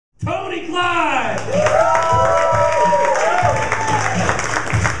Tony Klein!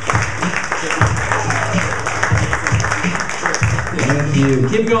 Thank you.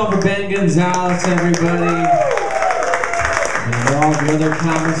 Keep going for Ben Gonzalez, everybody. And all the other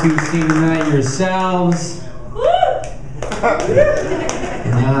comics you've seen tonight yourselves.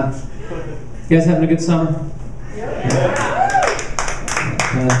 You guys having a good summer?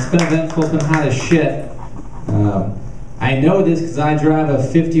 It's been eventful, it's been hot as shit. I know this because I drive a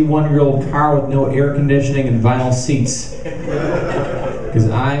 51-year-old car with no air conditioning and vinyl seats. Because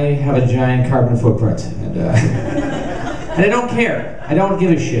I have a giant carbon footprint. And I don't care. I don't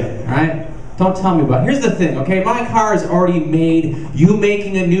give a shit, alright? Don't tell me about it. Here's the thing, okay? My car is already made. You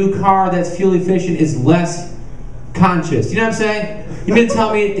making a new car that's fuel efficient is less conscious. You know what I'm saying? You mean to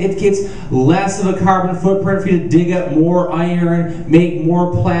tell me it gets less of a carbon footprint for you to dig up more iron, make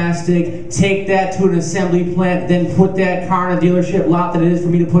more plastic, take that to an assembly plant, then put that car in a dealership lot than it is for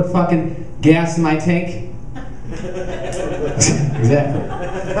me to put fucking gas in my tank? Exactly.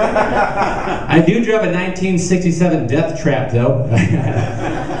 I do drive a 1967 Death Trap, though.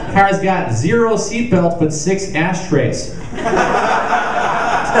 Car's got 0 seatbelts, but 6 ashtrays.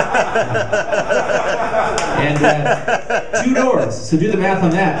 And 2 doors, so do the math on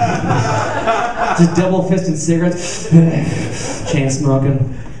that. Just double-fisted cigarettes, chain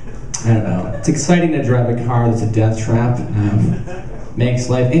smoking. I don't know. It's exciting to drive a car that's a death trap. Makes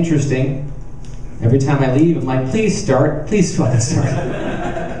life interesting. Every time I leave, I'm like, please start. Please fucking start.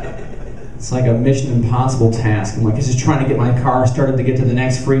 It's like a Mission Impossible task. I'm like, I'm just trying to get my car started to get to the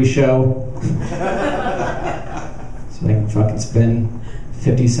next free show. So I can fucking spend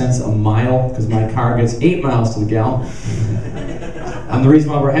 50 cents a mile because my car gets 8 miles to the gallon. I'm the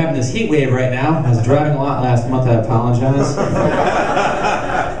reason why we're having this heat wave right now. I was driving a lot last month, I apologize.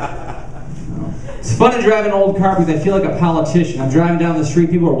 It's fun to drive an old car because I feel like a politician. I'm driving down the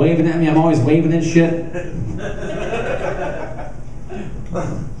street, people are waving at me, I'm always waving and shit.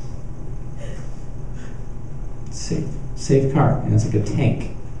 Safe car, it's like a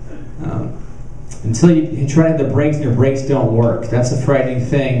tank. Until you try to have the brakes and your brakes don't work. That's a frightening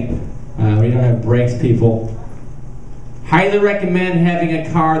thing when you don't have brakes, people. Highly recommend having a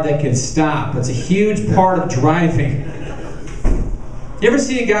car that can stop. That's a huge part of driving. You ever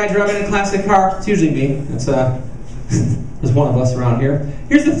see a guy driving a classic car? It's usually me. There's one of us around here.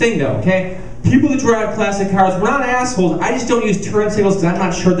 Here's the thing though, okay? People that drive classic cars, we're not assholes. I just don't use turn signals because I'm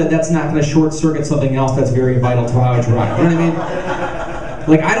not sure that that's not going to short circuit something else that's very vital to how I drive. You know what I mean?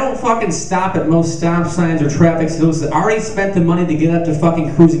 Like, I don't fucking stop at most stop signs or traffic signals. I already spent the money to get up to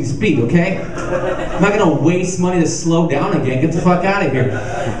fucking cruising speed, okay? I'm not going to waste money to slow down again. Get the fuck out of here.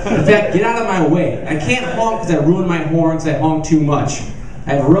 In fact, get out of my way. I can't honk because I ruined my horn because I honk too much.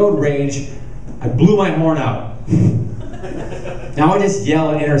 I have road rage. I blew my horn out. Now I just yell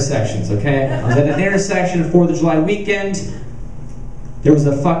at intersections, okay? I was at an intersection 4th of July weekend. There was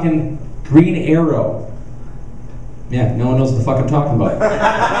a fucking green arrow. Yeah, no one knows what the fuck I'm talking about.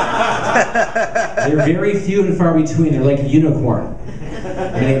 They're very few and far between. They're like a unicorn.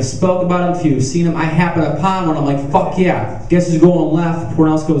 And I spoke about them, if you've seen them. I happen upon one, I'm like, fuck yeah. Guess who's going left,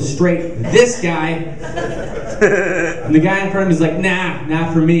 everyone else goes straight. This guy. And the guy in front of me is like, nah,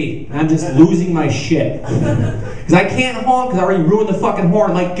 not for me. And I'm just losing my shit. Because I can't honk because I already ruined the fucking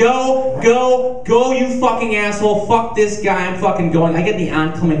horn. I'm like, go, go, go, you fucking asshole. Fuck this guy, I'm fucking going. I get the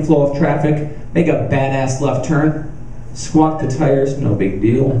oncoming flow of traffic. Make a badass left turn. Squawk the tires, no big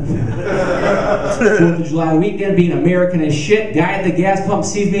deal. 4th of July weekend, being American as shit. Guy at the gas pump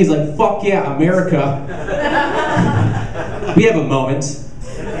sees me, he's like, fuck yeah, America. We have a moment.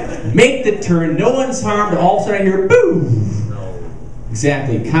 Make the turn, no one's harmed, all of a sudden I hear, boo!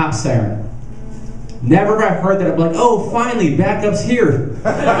 Exactly, cop siren. Never have I heard that. I'm like, oh, finally, backup's here.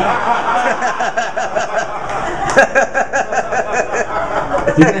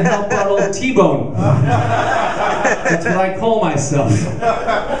 You're gonna help out old T-Bone. That's what I call myself.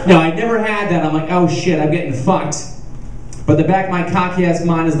 No, I never had that. I'm like, oh shit, I'm getting fucked. But the back of my cocky-ass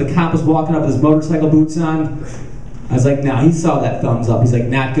mind as the cop was walking up with his motorcycle boots on, I was like, nah, he saw that thumbs up. He's like,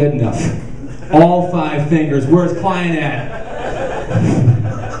 not good enough. All 5 fingers. Where's Klein at?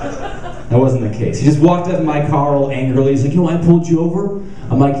 That wasn't the case. He just walked up in my car all angrily. He's like, you know, I pulled you over?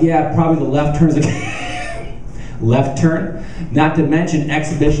 I'm like, yeah, probably the left turn. He's like, left turn? Not to mention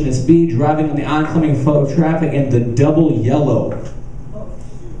exhibitionist speed, driving on the oncoming flow of traffic, and the double yellow.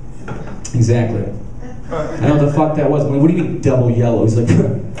 Exactly. I don't know what the fuck that was. I'm like, what do you mean double yellow? He's like,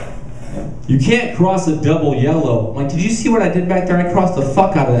 you can't cross a double yellow. I'm like, did you see what I did back there? I crossed the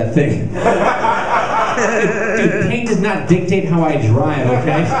fuck out of that thing. Dude, paint does not dictate how I drive,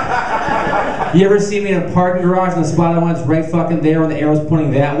 okay? You ever see me in a parking garage and the spot I want's right fucking there when the arrow's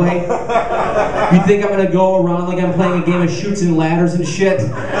pointing that way? You think I'm gonna go around like I'm playing a game of chutes and ladders and shit?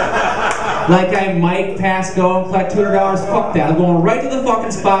 Like I might pass go and collect $200? Fuck that. I'm going right to the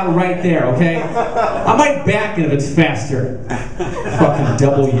fucking spot right there, okay? I might back it if it's faster. Fucking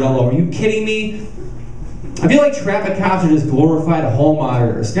double yellow. Are you kidding me? I feel like traffic cops are just glorified hall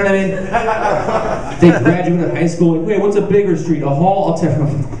monitors. You know what I mean? They graduate of high school, like, wait, what's a bigger street? A hall? I'll tell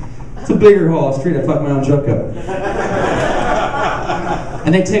you. It's a bigger hall, a street. I fuck my own joke up.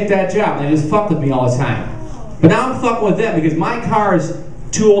 And they take that job and they just fuck with me all the time. But now I'm fucking with them because my car is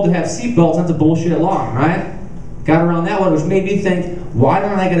too old to have seatbelts. That's a bullshit law, right? Got around that one, which made me think, why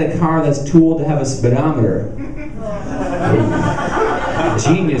don't I get a car that's too old to have a speedometer?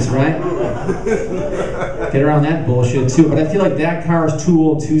 Genius, right? Get around that bullshit too. But I feel like that car is too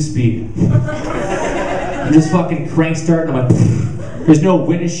old, 2-speed. I'm just fucking crank starting. I'm like, there's no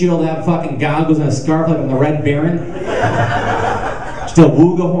windshield. I have fucking goggles and a scarf like I'm the Red Baron. Still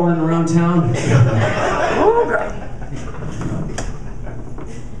wooga horning around town.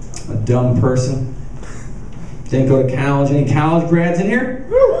 A dumb person. Didn't go to college. Any college grads in here?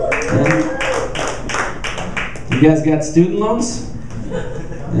 Yeah. You guys got student loans?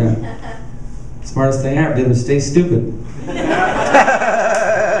 Yeah. Smartest thing I ever did was stay stupid.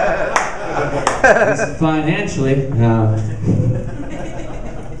 At least financially.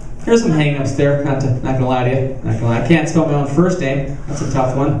 There's some hang-ups there. Not gonna lie to you. Not gonna lie. I can't spell my own first name. That's a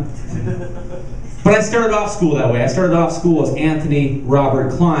tough one. But I started off school that way. I started off school as Anthony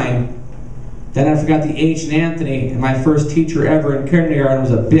Robert Klein. Then I forgot the H in Anthony, and my first teacher ever in kindergarten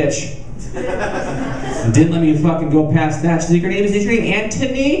was a bitch. And didn't let me fucking go past that. She's like, your name is your name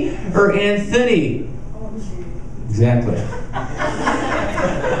Anthony or Anthony? Exactly.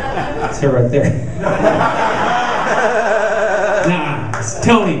 That's her right there. Nah, it's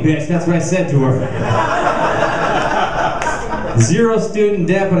Tony, bitch. That's what I said to her. 0 student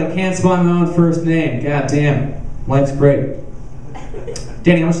debt, but I can't spell my own first name. God damn. Life's great.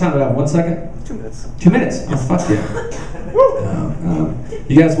 Danny, how much time do I have? 1 second? 2 minutes. 2 minutes? Oh, fuck yeah.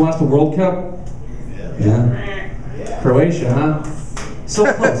 You guys watch the World Cup? Yeah. Croatia, huh? So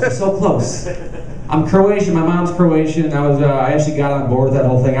close. We're so close. I'm Croatian. My mom's Croatian. I actually got on board with that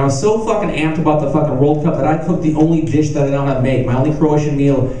whole thing. I was so fucking amped about the fucking World Cup that I cooked the only dish that I know how to make. My only Croatian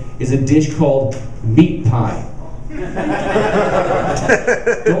meal is a dish called meat pie.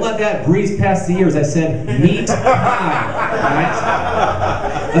 Don't let that breeze past the ears. I said meat pie. Right?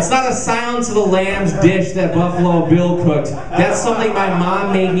 That's not a Silence of the Lambs dish that Buffalo Bill cooked. That's something my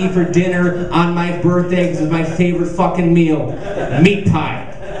mom made me for dinner on my birthday because it's my favorite fucking meal. Meat pie.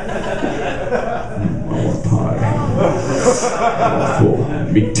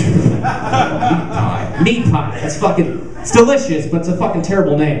 Meat pie. Meat pie. It's fucking, it's delicious, but it's a fucking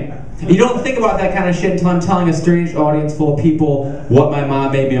terrible name. You don't think about that kind of shit until I'm telling a strange audience full of people what my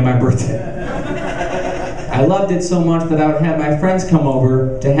mom made me on my birthday. I loved it so much that I would have my friends come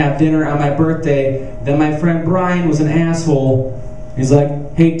over to have dinner on my birthday. Then my friend Brian was an asshole. He's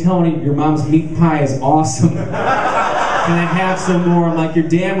like, hey Tony, your mom's meat pie is awesome. Can I have some more? I'm like, you're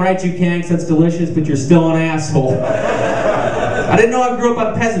damn right you can, because that's delicious, but you're still an asshole. I didn't know I grew up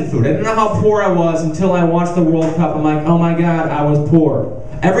on peasant food. I didn't know how poor I was until I watched the World Cup. I'm like, oh my god, I was poor.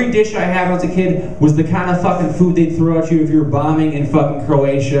 Every dish I had as a kid was the kind of fucking food they'd throw at you if you were bombing in fucking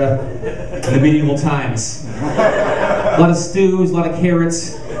Croatia in the medieval times. A lot of stews, a lot of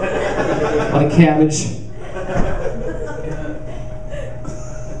carrots, a lot of cabbage.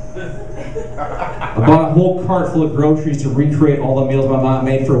 I bought a whole cart full of groceries to recreate all the meals my mom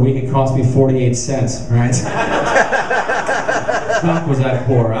made for a week. It cost me 48 cents, right? Fuck was I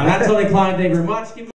poor. I'm Tony Klein, thank you very much.